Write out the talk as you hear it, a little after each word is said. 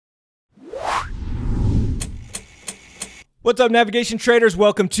What's up, navigation traders?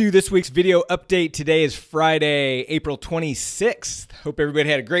 Welcome to this week's video update. Today is Friday, April 26th. Hope everybody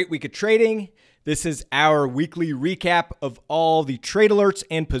had a great week of trading. This is our weekly recap of all the trade alerts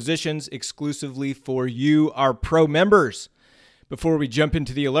and positions exclusively for you, our pro members. Before we jump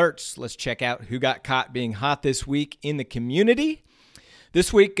into the alerts, let's check out who got caught being hot this week in the community.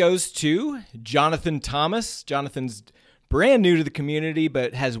 This week goes to Jonathan Thomas. Jonathan's brand new to the community,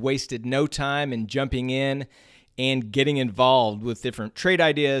 but has wasted no time in jumping in and getting involved with different trade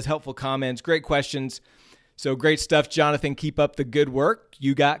ideas, helpful comments, great questions. So great stuff, Jonathan. Keep up the good work.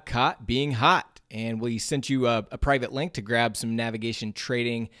 You got caught being hot. And we sent you a private link to grab some navigation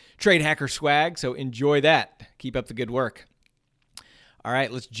trading trade hacker swag. So enjoy that. Keep up the good work. All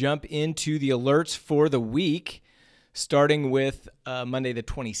right, let's jump into the alerts for the week, starting with Monday the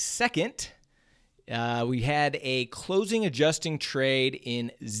 22nd. We had a closing adjusting trade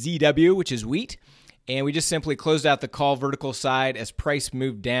in ZW, which is wheat. And we just simply closed out the call vertical side as price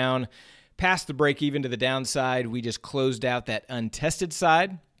moved down past the break even to the downside. We just closed out that untested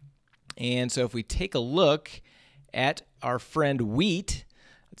side. And so if we take a look at our friend wheat,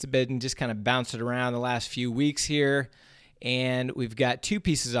 it's been just kind of bounced around the last few weeks here. And we've got two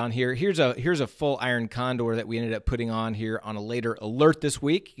pieces on here. Here's a full iron condor that we ended up putting on here on a later alert this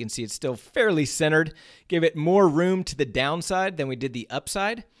week. You can see it's still fairly centered. Give it more room to the downside than we did the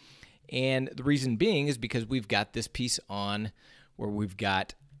upside. And the reason being is because we've got this piece on where we've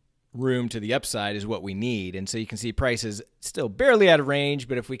got room to the upside is what we need. And so you can see price is still barely out of range,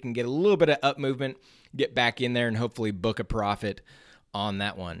 but if we can get a little bit of up movement, get back in there and hopefully book a profit on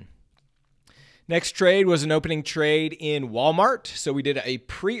that one. Next trade was an opening trade in Walmart. So we did a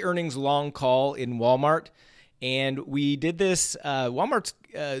pre-earnings long call in Walmart. And we did this, Walmart's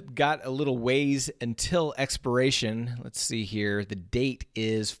got a little ways until expiration. Let's see here. The date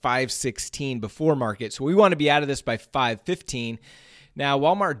is 5/16 before market. So we want to be out of this by 5/15. Now,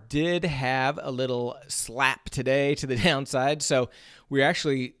 Walmart did have a little slap today to the downside. So we're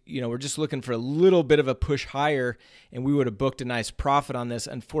actually, we're just looking for a little bit of a push higher, and we would have booked a nice profit on this.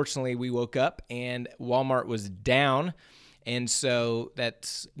 Unfortunately, we woke up and Walmart was down. And so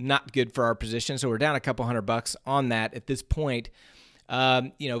that's not good for our position. So we're down a couple $100 on that at this point.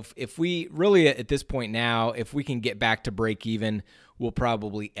 If we really at this point now, if we can get back to break even, we'll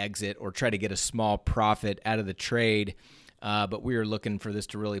probably exit or try to get a small profit out of the trade. But we are looking for this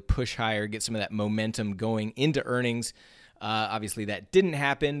to really push higher, get some of that momentum going into earnings. Obviously that didn't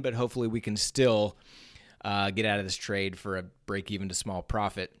happen, but hopefully we can still get out of this trade for a break even to small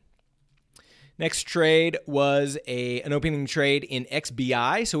profit. Next trade was an opening trade in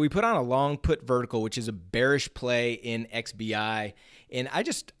XBI. So we put on a long put vertical, which is a bearish play in XBI. And I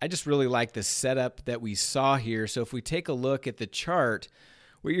just really like the setup that we saw here. So if we take a look at the chart,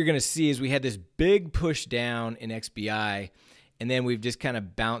 what you're going to see is we had this big push down in XBI, and then we've just kind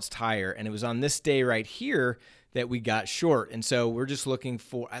of bounced higher. And it was on this day right here that we got short. And so we're just looking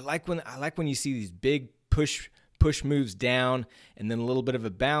for, I like when you see these big push moves down and then a little bit of a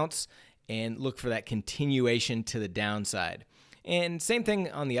bounce, and look for that continuation to the downside. And same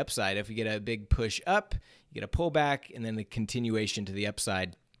thing on the upside. If you get a big push up, you get a pullback, and then the continuation to the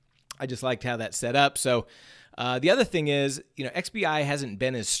upside. I just liked how that set up. So the other thing is, XBI hasn't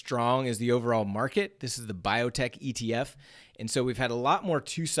been as strong as the overall market. This is the biotech ETF. And so we've had a lot more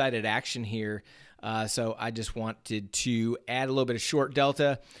two-sided action here. So I just wanted to add a little bit of short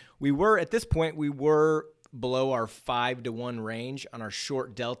delta. At this point, we were below our 5-to-1 range on our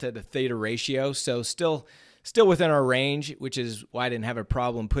short delta to theta ratio. So still within our range, which is why I didn't have a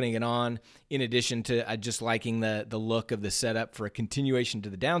problem putting it on, in addition to just liking the look of the setup for a continuation to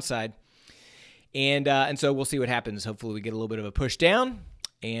the downside. And so we'll see what happens. Hopefully we get a little bit of a push down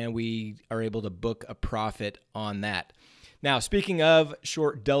and we are able to book a profit on that. Now, speaking of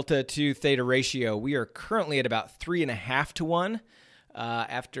short delta to theta ratio, we are currently at about 3.5-to-1.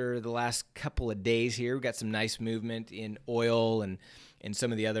 After the last couple of days here, we've got some nice movement in oil and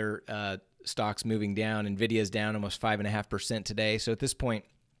some of the other stocks moving down. NVIDIA's down almost 5.5% today. So at this point,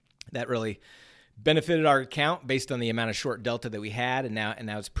 that really benefited our account based on the amount of short delta that we had, and now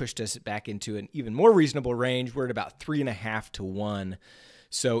it's pushed us back into an even more reasonable range. We're at about 3.5-to-1,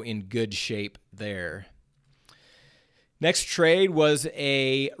 so in good shape there. Next trade was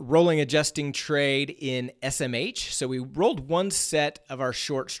a rolling adjusting trade in SMH. So we rolled one set of our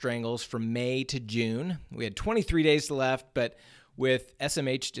short strangles from May to June. We had 23 days left, but with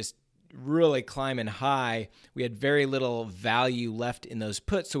SMH just really climbing high, we had very little value left in those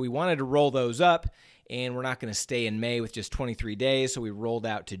puts. So we wanted to roll those up, and we're not going to stay in May with just 23 days. So we rolled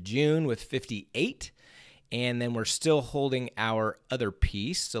out to June with 58, and then we're still holding our other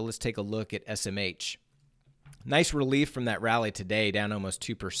piece. So let's take a look at SMH. Nice relief from that rally today, down almost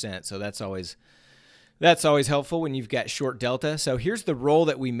 2%. So that's always helpful when you've got short delta. So here's the roll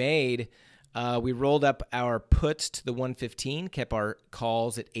that we made. We rolled up our puts to the 115, kept our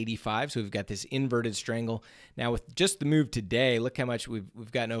calls at 85. So we've got this inverted strangle. Now with just the move today, look how much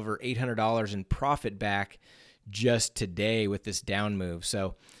we've gotten over $800 in profit back just today with this down move.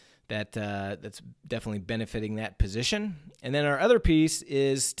 So that's definitely benefiting that position. And then our other piece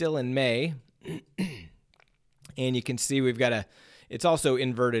is still in May. And you can see we've got it's also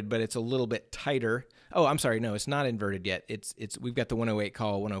inverted, but it's a little bit tighter. Oh, I'm sorry. No, it's not inverted yet. We've got the 108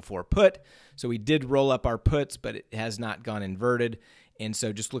 call, 104 put. So we did roll up our puts, but it has not gone inverted. And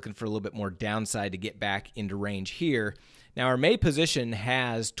so just looking for a little bit more downside to get back into range here. Now our May position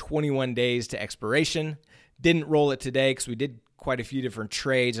has 21 days to expiration. Didn't roll it today because we did quite a few different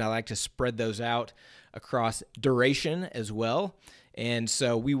trades, and I like to spread those out across duration as well. And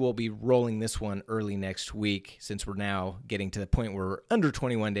so we will be rolling this one early next week since we're now getting to the point where we're under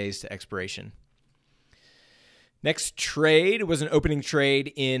 21 days to expiration. Next trade was an opening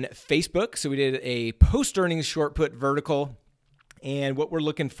trade in Facebook. So we did a post-earnings short put vertical. And what we're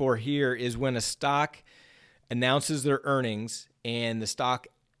looking for here is when a stock announces their earnings and the stock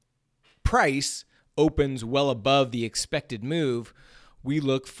price opens well above the expected move, we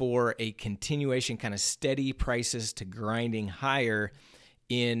look for a continuation, kind of steady prices to grinding higher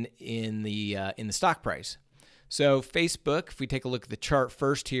in the stock price. So Facebook, if we take a look at the chart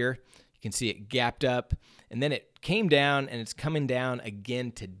first here, you can see it gapped up, and then it came down, and it's coming down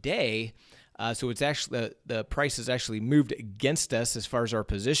again today. So it's actually the price has actually moved against us as far as our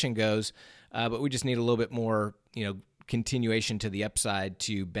position goes, but we just need a little bit more, continuation to the upside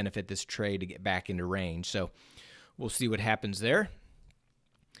to benefit this trade to get back into range. So we'll see what happens there.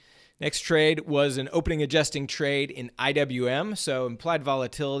 Next trade was an opening adjusting trade in IWM. So implied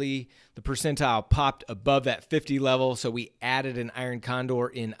volatility, the percentile popped above that 50 level. So we added an iron condor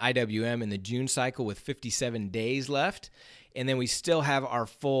in IWM in the June cycle with 57 days left. And then we still have our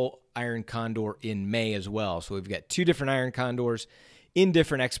full iron condor in May as well. So we've got two different iron condors in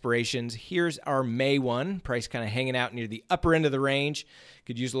different expirations. Here's our May one, price kind of hanging out near the upper end of the range.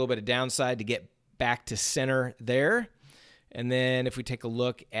 Could use a little bit of downside to get back to center there. And then if we take a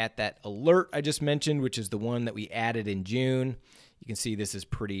look at that alert I just mentioned, which is the one that we added in June, you can see this is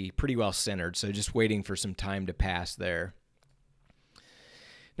pretty well centered. So just waiting for some time to pass there.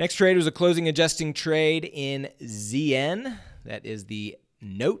 Next trade was a closing adjusting trade in ZN. That is the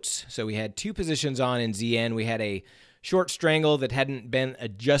notes. So we had two positions on in ZN. We had a short strangle that hadn't been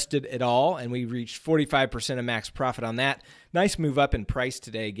adjusted at all, and we reached 45% of max profit on that. Nice move up in price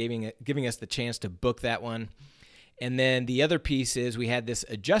today, giving us the chance to book that one. And then the other piece is we had this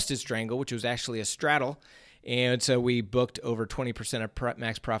adjusted strangle, which was actually a straddle. And so we booked over 20% of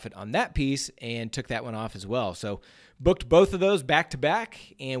max profit on that piece and took that one off as well. So booked both of those back to back,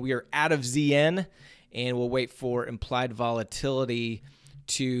 and we are out of ZN, and we'll wait for implied volatility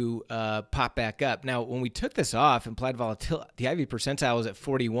to pop back up. Now, when we took this off, implied volatility, the IV percentile was at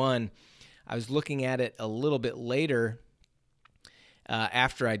 41. I was looking at it a little bit later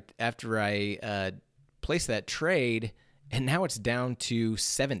after I place that trade, and now it's down to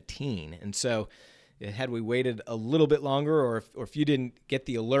 17. And so had we waited a little bit longer, or if you didn't get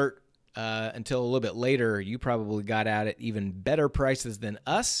the alert until a little bit later, you probably got out at even better prices than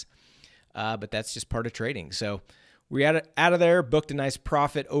us, but that's just part of trading. So we out of there, booked a nice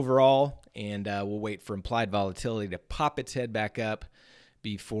profit overall, and we'll wait for implied volatility to pop its head back up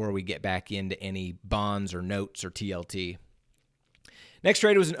before we get back into any bonds or notes or TLT. Next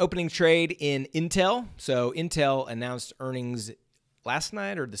trade was an opening trade in Intel. So Intel announced earnings last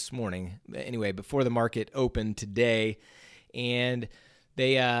night or this morning. Anyway, before the market opened today. And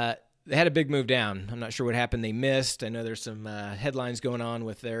they had a big move down. I'm not sure what happened. They missed. I know there's some headlines going on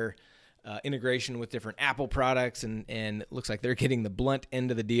with their integration with different Apple products, and it looks like they're getting the blunt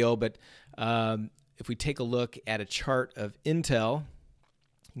end of the deal. But if we take a look at a chart of Intel,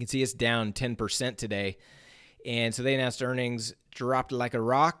 you can see it's down 10% today. And so they announced earnings, dropped like a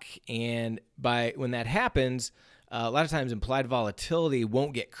rock, and when that happens, a lot of times implied volatility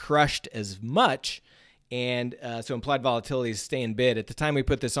won't get crushed as much, and so implied volatility is staying bid. At the time we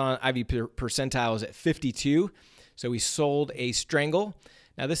put this on, IV percentile was at 52, so we sold a strangle.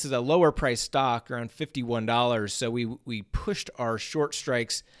 Now this is a lower price stock, around $51, so we pushed our short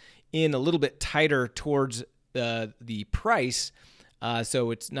strikes in a little bit tighter towards the price. So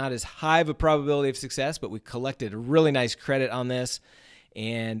it's not as high of a probability of success, but we collected a really nice credit on this,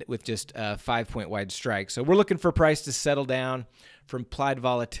 and with just a 5-point wide strike. So we're looking for price to settle down, for implied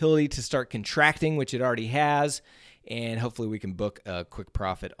volatility to start contracting, which it already has, and hopefully we can book a quick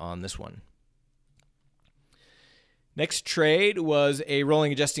profit on this one. Next trade was a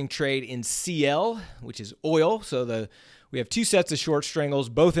rolling adjusting trade in CL, which is oil. So we have two sets of short strangles,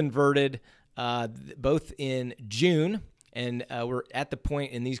 both inverted, both in June. And we're at the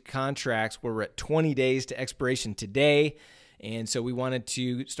point in these contracts where we're at 20 days to expiration today. And so we wanted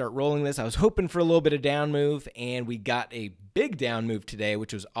to start rolling this. I was hoping for a little bit of down move, and we got a big down move today,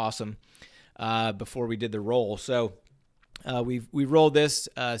 which was awesome before we did the roll. So we rolled this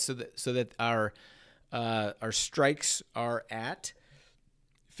so that our strikes are at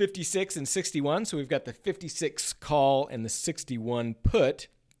 56 and 61. So we've got the 56 call and the 61 put.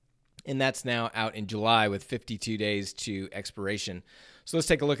 And that's now out in July with 52 days to expiration. So let's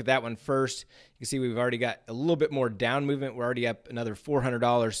take a look at that one first. You can see we've already got a little bit more down movement. We're already up another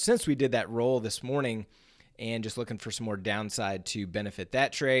 $400 since we did that roll this morning, and just looking for some more downside to benefit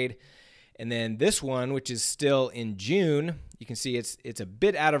that trade. And then this one, which is still in June, you can see it's a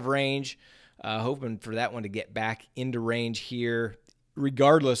bit out of range. Hoping for that one to get back into range here.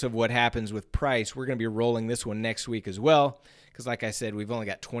 Regardless of what happens with price, we're going to be rolling this one next week as well, because like I said, we've only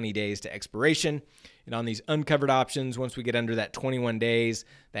got 20 days to expiration. And on these uncovered options, once we get under that 21 days,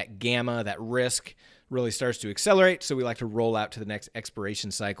 that gamma, that risk really starts to accelerate. So we like to roll out to the next expiration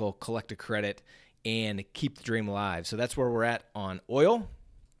cycle, collect a credit, and keep the dream alive. So that's where we're at on oil.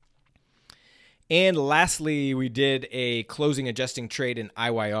 And lastly, we did a closing adjusting trade in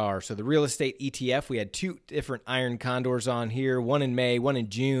IYR. So the real estate ETF, we had two different iron condors on here, one in May, one in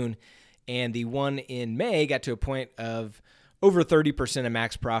June. And the one in May got to a point of over 30% of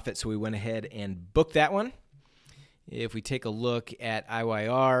max profit, so we went ahead and booked that one. If we take a look at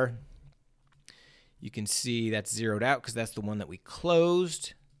IYR, you can see that's zeroed out because that's the one that we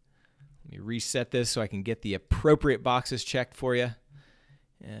closed. Let me reset this so I can get the appropriate boxes checked for you.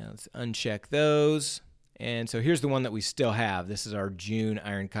 And let's uncheck those. And so here's the one that we still have. This is our June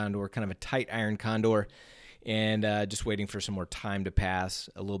iron condor, kind of a tight iron condor. And just waiting for some more time to pass.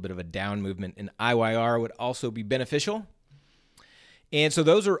 A little bit of a down movement in IYR would also be beneficial. And so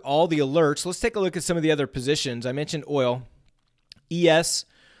those are all the alerts. Let's take a look at some of the other positions. I mentioned oil. ES,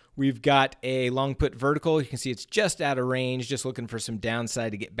 we've got a long put vertical. You can see it's just out of range, just looking for some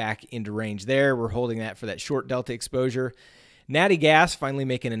downside to get back into range there. We're holding that for that short delta exposure. Natty Gas finally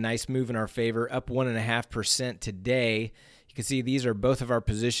making a nice move in our favor, up 1.5% today. You can see these are both of our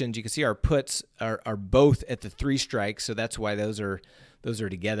positions. You can see our puts are both at the 3 strikes, so that's why those are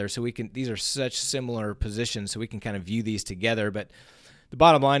together. So these are such similar positions, so we can kind of view these together. But the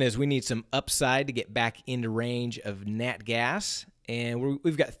bottom line is we need some upside to get back into range of nat gas, and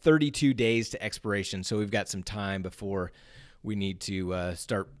we've got 32 days to expiration, so we've got some time before we need to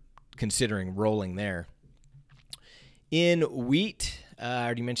start considering rolling there. In wheat, I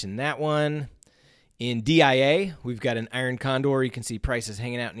already mentioned that one. In DIA, we've got an iron condor. You can see prices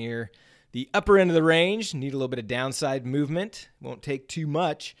hanging out near the upper end of the range. Need a little bit of downside movement. Won't take too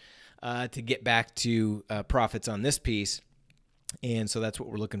much to get back to profits on this piece. And so that's what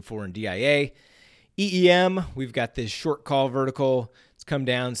we're looking for in DIA. EEM, we've got this short call vertical. It's come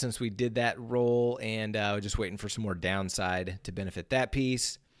down since we did that roll, and we're just waiting for some more downside to benefit that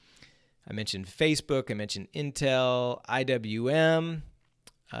piece. I mentioned Facebook. I mentioned Intel, IWM.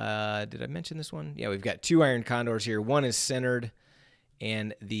 Did I mention this one? Yeah, we've got 2 iron condors here. One is centered,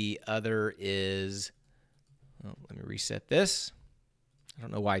 and the other is, well, let me reset this. I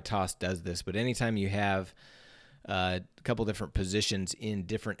don't know why TOS does this, but anytime you have a couple different positions in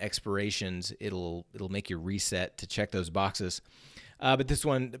different expirations, it'll make you reset to check those boxes. But this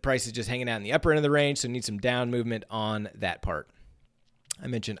one, the price is just hanging out in the upper end of the range, so need some down movement on that part. I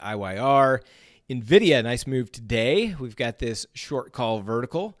mentioned IYR. NVIDIA, nice move today. We've got this short call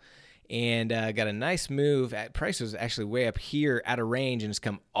vertical and got a nice move. Price was actually way up here out of range and has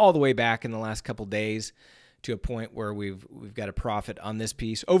come all the way back in the last couple days to a point where we've got a profit on this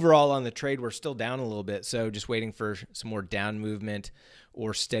piece. Overall on the trade, we're still down a little bit, so just waiting for some more down movement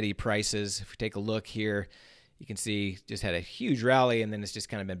or steady prices. If we take a look here, you can see just had a huge rally, and then it's just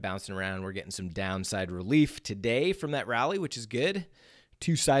kind of been bouncing around. We're getting some downside relief today from that rally, which is good.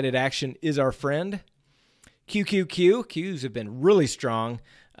 Two-sided action is our friend. Qs have been really strong.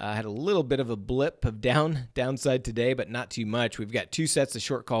 Had a little bit of a blip of downside today, but not too much. We've got 2 sets of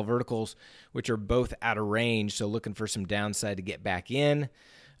short call verticals, which are both out of range, so looking for some downside to get back in.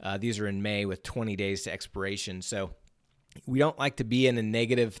 These are in May with 20 days to expiration, so we don't like to be in a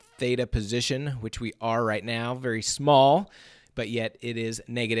negative theta position, which we are right now, very small, but yet it is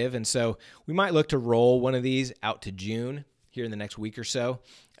negative, and so we might look to roll one of these out to June here in the next week or so,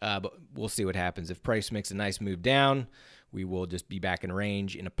 but we'll see what happens. If price makes a nice move down, we will just be back in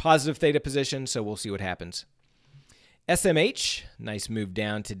range in a positive theta position, so we'll see what happens. SMH, nice move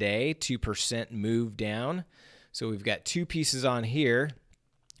down today, 2% move down. So we've got two pieces on here,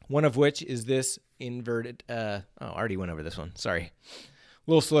 one of which is this inverted. I already went over this one. Sorry. A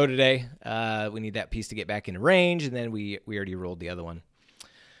little slow today. We need that piece to get back into range, and then we already rolled the other one.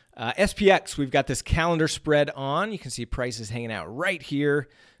 SPX, we've got this calendar spread on. You can see prices hanging out right here.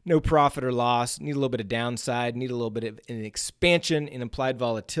 No profit or loss. Need a little bit of downside. Need a little bit of an expansion in implied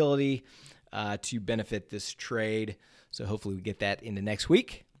volatility to benefit this trade. So hopefully we get that into next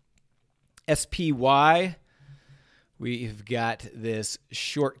week. SPY, we've got this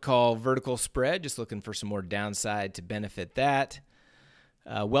short call vertical spread. Just looking for some more downside to benefit that.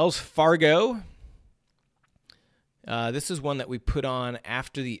 Wells Fargo. This is one that we put on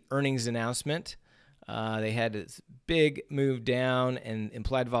after the earnings announcement. They had this big move down and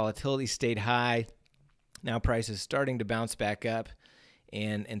implied volatility stayed high. Now price is starting to bounce back up.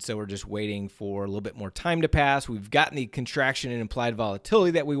 And so we're just waiting for a little bit more time to pass. We've gotten the contraction in implied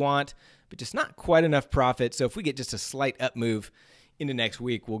volatility that we want, but just not quite enough profit. So if we get just a slight up move into next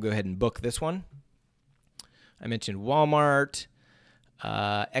week, we'll go ahead and book this one. I mentioned Walmart.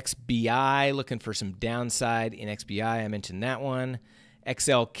 XBI, looking for some downside in XBI. I mentioned that one.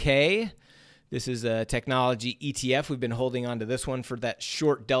 XLK, this is a technology ETF. We've been holding on to this one for that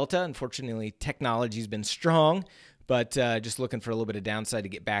short delta. Unfortunately, technology's been strong, but just looking for a little bit of downside to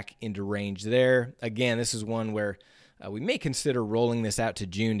get back into range there. Again, this is one where we may consider rolling this out to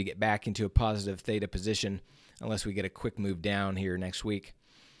June to get back into a positive theta position unless we get a quick move down here next week.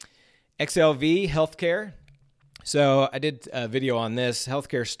 XLV, healthcare. So I did a video on this.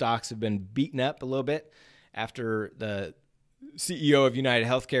 Healthcare stocks have been beaten up a little bit after the CEO of United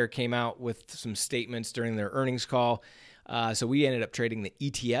Healthcare came out with some statements during their earnings call. So we ended up trading the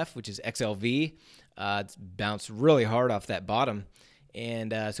ETF, which is XLV. It's bounced really hard off that bottom.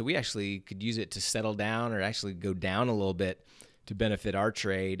 And so we actually could use it to settle down or actually go down a little bit to benefit our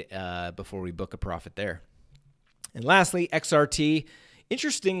trade before we book a profit there. And lastly, XRT.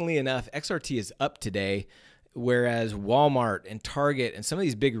 Interestingly enough, XRT is up today, whereas Walmart and Target and some of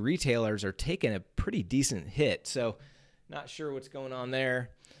these big retailers are taking a pretty decent hit. So not sure what's going on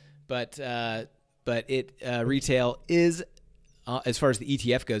there, but retail is, as far as the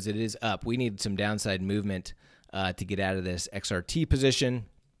ETF goes, it is up. We need some downside movement to get out of this XRT position.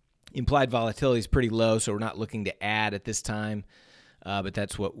 Implied volatility is pretty low, so we're not looking to add at this time. But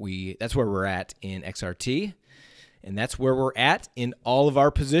that's where we're at in XRT, and that's where we're at in all of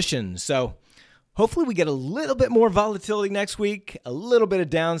our positions. So hopefully we get a little bit more volatility next week. A little bit of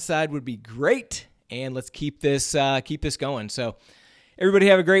downside would be great, and let's keep this going. So everybody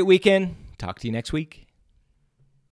have a great weekend. Talk to you next week.